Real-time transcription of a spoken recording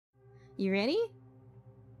You ready?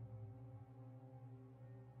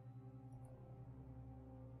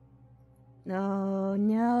 Oh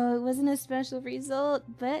no, it wasn't a special result,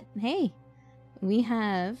 but hey, we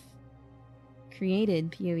have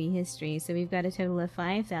created PoE history, so we've got a total of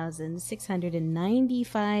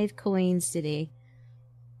 5,695 coins today.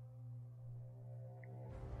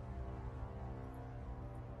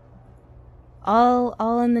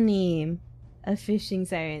 All in the name of fishing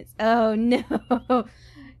sirens. Oh no!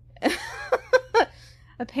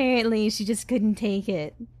 Apparently she just couldn't take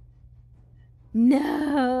it.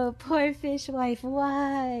 No! Poor fishwife,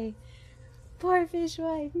 why? Poor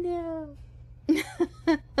fishwife, no!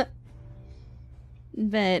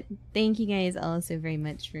 But thank you guys all so very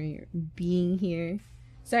much for being here.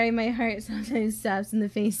 Sorry, my heart sometimes stops in the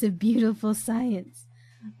face of beautiful science.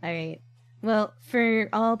 Alright. Well, for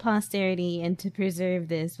all posterity and to preserve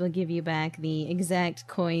this, we'll give you back the exact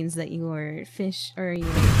coins that your fish or your...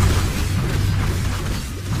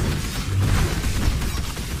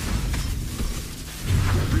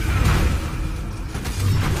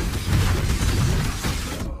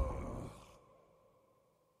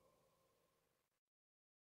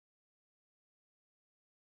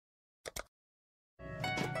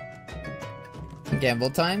 Gamble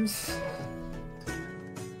times.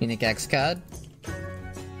 Unique X card.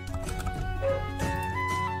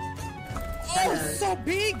 Oh, so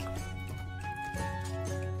big!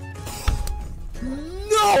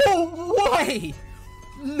 No way!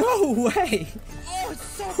 No way! Oh, it's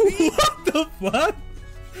so big! What the fuck?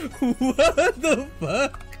 What the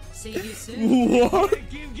fuck? See you soon. What?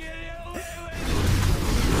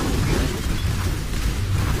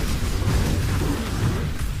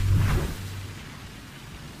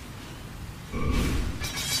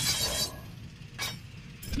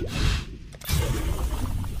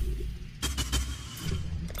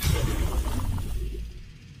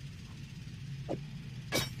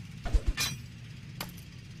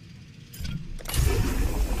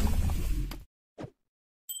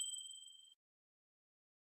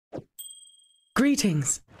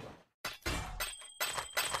 Greetings.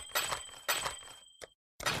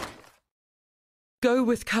 Go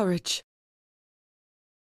with courage.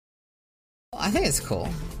 I think it's cool.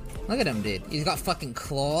 Look at him, dude. He's got fucking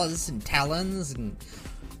claws and talons and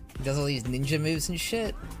he does all these ninja moves and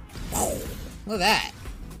shit. Look at that.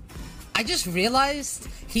 I just realized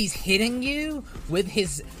he's hitting you with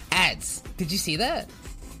his ads. Did you see that?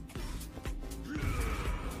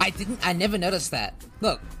 I never noticed that.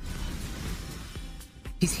 Look.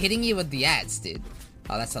 He's hitting you with the ads, dude.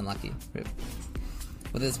 Oh, that's unlucky. Rip.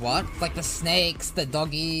 With his what? Like the snakes, the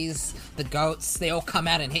doggies, the goats, they all come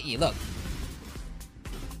out and hit you. Look.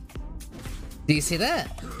 Do you see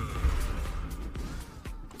that?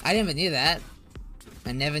 I never knew that.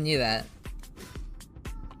 I never knew that.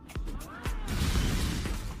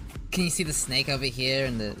 Can you see the snake over here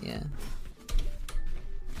and the, yeah.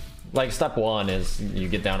 Like, step one is you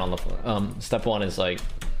get down on the, step one is like,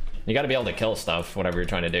 you gotta be able to kill stuff, whatever you're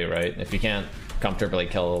trying to do, right? If you can't comfortably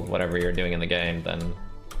kill whatever you're doing in the game, then,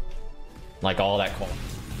 like, all that cool.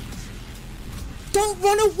 Don't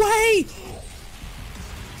run away!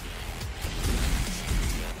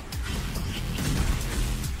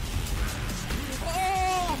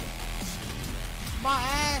 Oh! My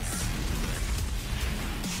ass!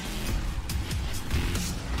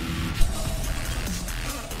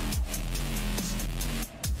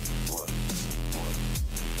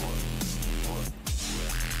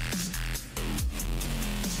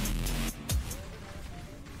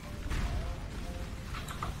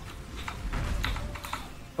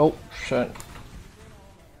 Oh, shit.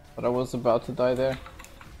 But I was about to die there.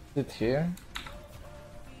 Is it here?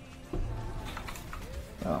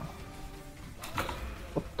 Oh.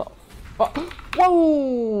 What the fuck?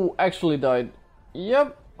 Whoa! Actually died.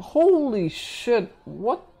 Yep. Holy shit.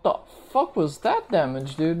 What the fuck was that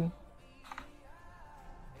damage, dude?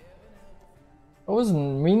 It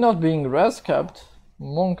wasn't me not being res capped.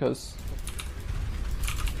 Monkus.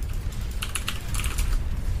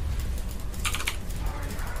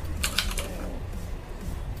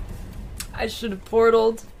 I should have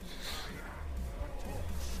portaled.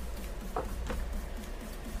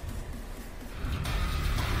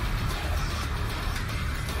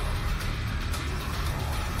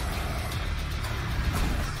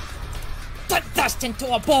 Put dust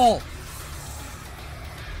into a bowl!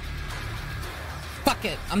 Fuck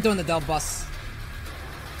it, I'm doing the Del boss.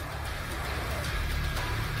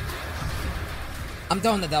 I'm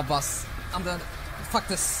doing the Del boss. I'm doing. Fuck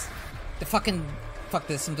this. The fucking. Fuck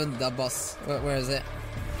this, I'm doing the Del boss. Where is it?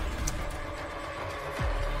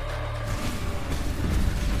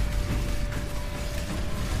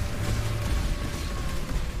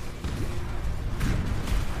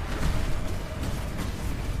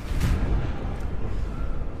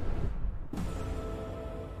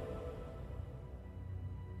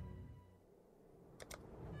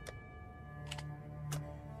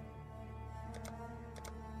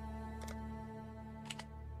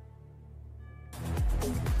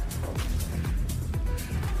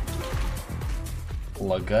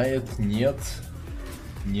 Лагает, нет.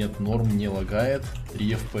 Нет, норм не лагает.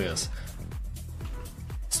 3 FPS.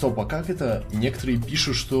 Стоп, а как это? Некоторые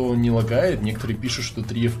пишут, что не лагает, некоторые пишут, что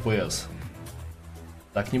 3 FPS.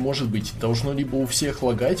 Так не может быть. Должно либо у всех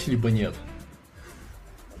лагать, либо нет.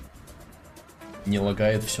 Не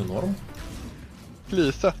лагает, все норм?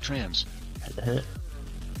 Lite. Trams.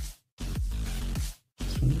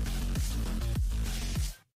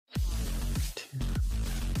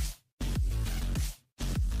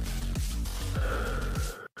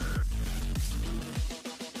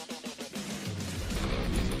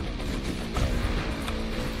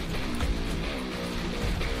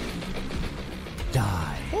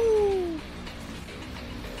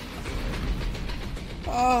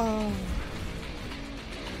 Oh.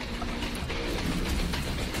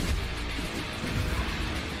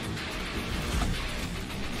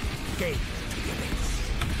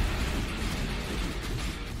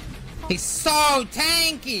 He's so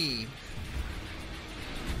tanky!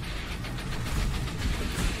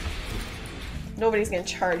 Nobody's gonna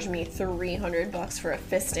charge me $300 for a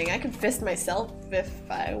fisting. I could fist myself if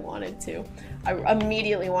I wanted to. I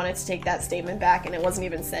immediately wanted to take that statement back and it wasn't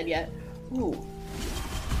even said yet. Ooh.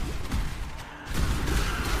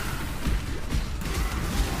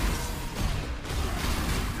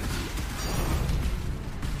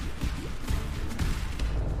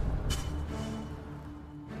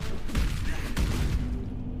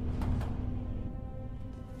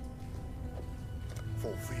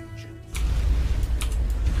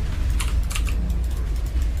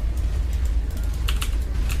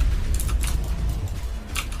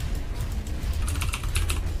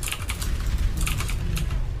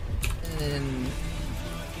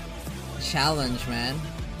 Challenge, man.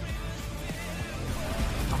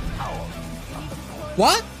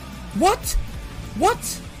 What? What?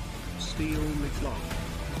 What? Steel McLaughlin.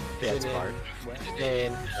 Yeah, it's hard.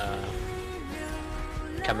 In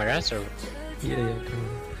cameras or? Yeah.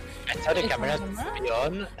 I thought the cameras would be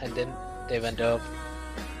on and then they went off.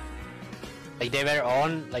 Like they were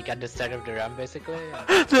on like at the start of the run basically.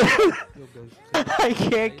 I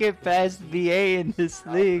can't get past BA in this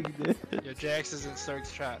league, dude. Your Jax is in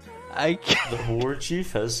Stark's chat. I can't. The War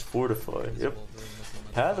Chief has fortified. Yep.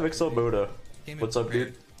 Path of Exile Boda. What's up,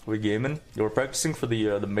 dude? We gaming? You were practicing for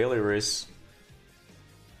the melee race.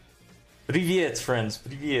 Привет, friends.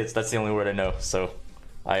 Привет. That's the only word I know. So,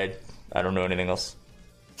 I don't know anything else.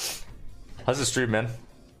 How's the stream, man?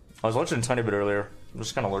 I was watching a tiny bit earlier. I'm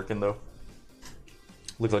just kind of lurking though.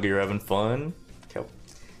 Look like you're having fun. Okay.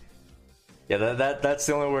 Yeah, that's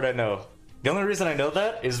the only word I know. The only reason I know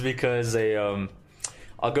that is because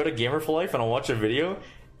I'll go to Gamer for Life and I'll watch a video.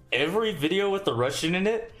 Every video with the Russian in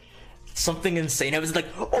it, something insane. I was like,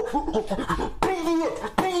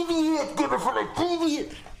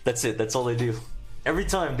 that's it. That's all they do. Every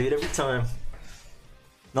time, dude. Every time.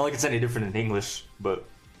 Not like it's any different in English, but.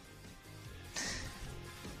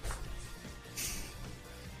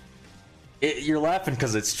 You're laughing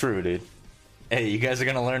because it's true, dude. Hey, you guys are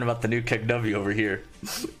gonna learn about the new KW over here.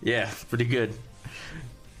 Yeah, pretty good.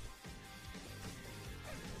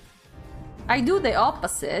 I do the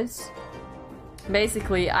opposite.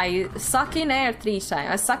 Basically, I suck in air 3 times.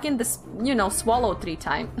 I suck in this, swallow 3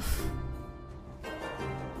 times.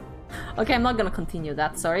 Okay, I'm not gonna continue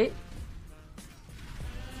that, sorry.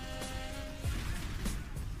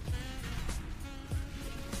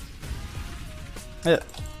 Yeah.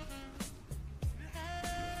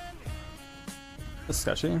 That's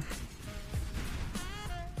sketchy.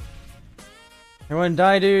 Everyone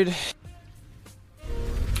die, dude.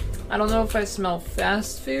 I don't know if I smell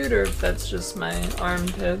fast food or if that's just my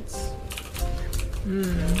armpits.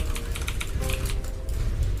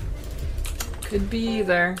 Could be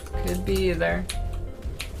either. Could be either.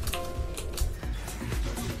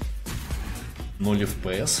 0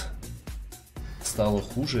 FPS. Стало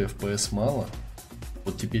хуже, FPS мало.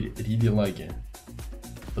 Вот теперь риди лаги.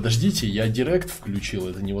 Подождите, я директ включил,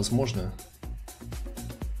 это невозможно.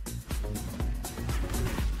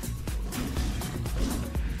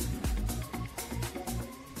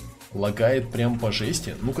 Лагает прям по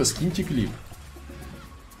жести. Ну-ка, скиньте клип.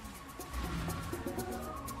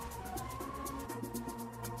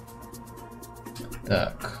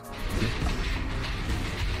 Так.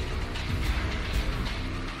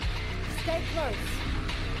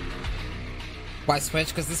 Why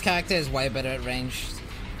switch? Because this character is way better at range.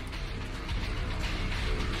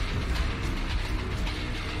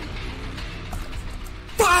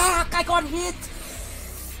 Fuck! I got hit!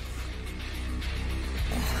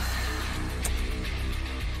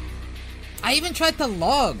 I even tried to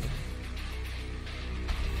log.